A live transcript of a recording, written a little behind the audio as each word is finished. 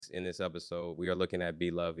In this episode, we are looking at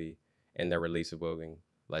B-Lovee and their release of Booging.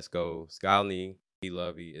 Let's go. Skalny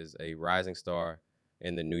B-Lovee is a rising star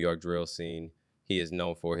in the New York drill scene. He is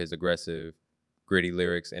known for his aggressive, gritty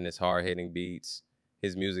lyrics and his hard-hitting beats.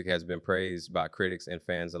 His music has been praised by critics and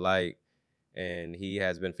fans alike, and he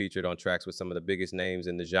has been featured on tracks with some of the biggest names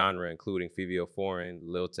in the genre, including Fivio Foreign,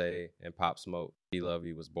 Lil Tay, and Pop Smoke.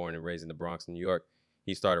 B-Lovee was born and raised in the Bronx, New York.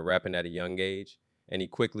 He started rapping at a young age, and he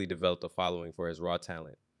quickly developed a following for his raw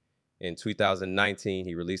talent. In 2019,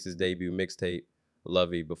 he released his debut mixtape,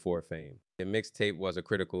 Lovey Before Fame. The mixtape was a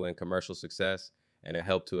critical and commercial success, and it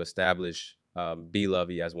helped to establish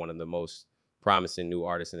B-Lovee as one of the most promising new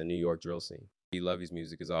artists in the New York drill scene. B-Lovee's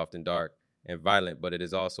music is often dark and violent, but it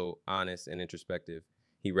is also honest and introspective.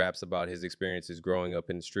 He raps about his experiences growing up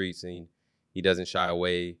in the streets, and he doesn't shy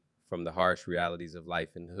away from the harsh realities of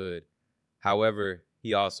life in the hood. However,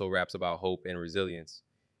 he also raps about hope and resilience,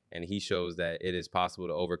 and he shows that it is possible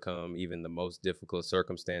to overcome even the most difficult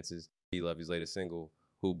circumstances. B-Lovee's latest single,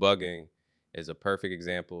 Who Bugging, is a perfect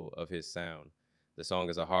example of his sound. The song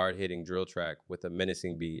is a hard-hitting drill track with a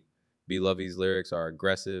menacing beat. B-Lovee's lyrics are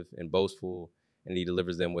aggressive and boastful, and he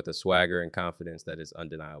delivers them with a swagger and confidence that is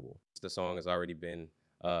undeniable. The song has already been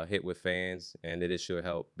a hit with fans, and it should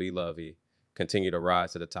help B-Lovee continue to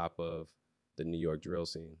rise to the top of the New York drill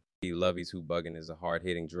scene. B-Lovee's Who Buggin' is a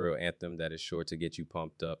hard-hitting drill anthem that is sure to get you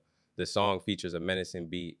pumped up. The song features a menacing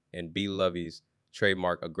beat and B-Lovee's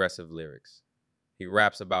trademark aggressive lyrics. He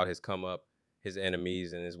raps about his come up, his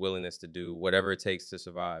enemies, and his willingness to do whatever it takes to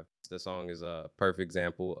survive. The song is a perfect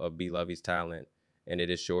example of B-Lovee's talent, and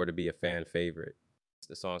it is sure to be a fan favorite.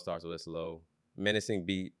 The song starts with a slow, menacing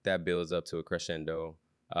beat that builds up to a crescendo.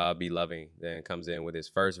 B-Lovee then comes in with his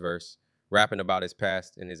first verse, rapping about his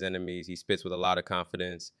past and his enemies. He spits with a lot of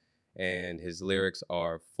confidence, and his lyrics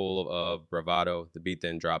are full of bravado. The beat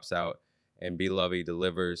then drops out, and B-Lovee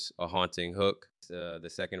delivers a haunting hook. The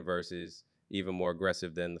second verse is even more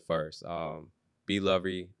aggressive than the first.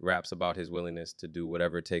 B-Lovee raps about his willingness to do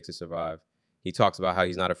whatever it takes to survive. He talks about how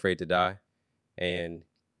he's not afraid to die, and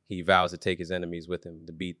he vows to take his enemies with him.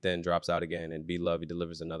 The beat then drops out again, and B-Lovee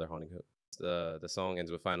delivers another haunting hook. The song ends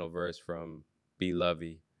with final verse from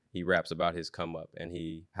B-Lovee. He raps about his come up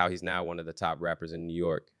and how he's now one of the top rappers in New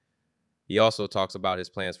York. He also talks about his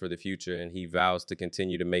plans for the future, and he vows to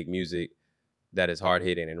continue to make music that is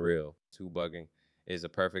hard-hitting and real. Who Bugging is a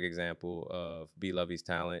perfect example of B-Lovee's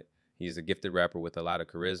talent. He's a gifted rapper with a lot of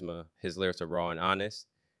charisma. His lyrics are raw and honest,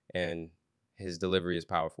 and his delivery is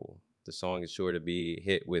powerful. The song is sure to be a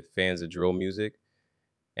hit with fans of drill music,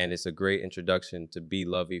 and it's a great introduction to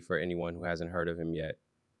B-Lovee for anyone who hasn't heard of him yet.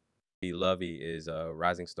 B-Lovee is a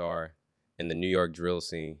rising star in the New York drill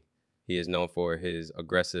scene. He is known for his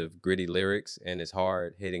aggressive, gritty lyrics and his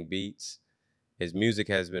hard-hitting beats. His music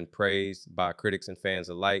has been praised by critics and fans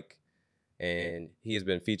alike, and he has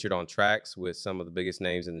been featured on tracks with some of the biggest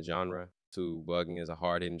names in the genre. Who Bugging is a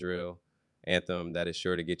hard-hitting drill anthem that is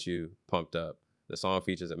sure to get you pumped up. The song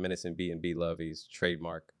features a menacing beat and B-Lovee's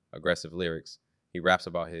trademark aggressive lyrics. He raps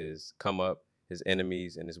about his come up, his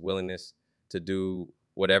enemies, and his willingness to do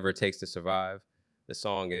whatever it takes to survive. The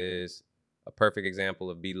song is a perfect example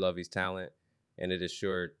of B-Lovee's talent, and it is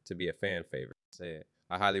sure to be a fan favorite.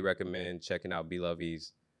 I highly recommend checking out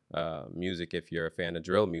B-Lovee's music if you're a fan of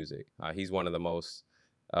drill music. He's one of the most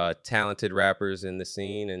talented rappers in the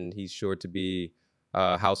scene, and he's sure to be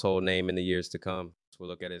a household name in the years to come. So we'll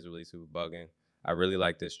look at his release, Who Bugging. I really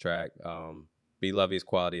like this track. B-Lovee's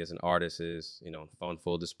quality as an artist is, on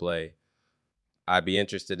full display. I'd be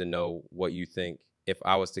interested to know what you think. If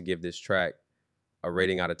I was to give this track a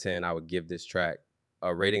rating out of 10, I would give this track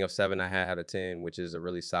a rating of 7.5 out of 10, which is a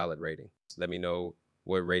really solid rating. So let me know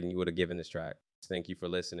what rating you would have given this track. Thank you for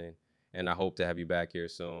listening, and I hope to have you back here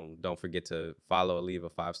soon. Don't forget to follow and leave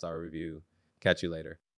a 5-star review. Catch you later.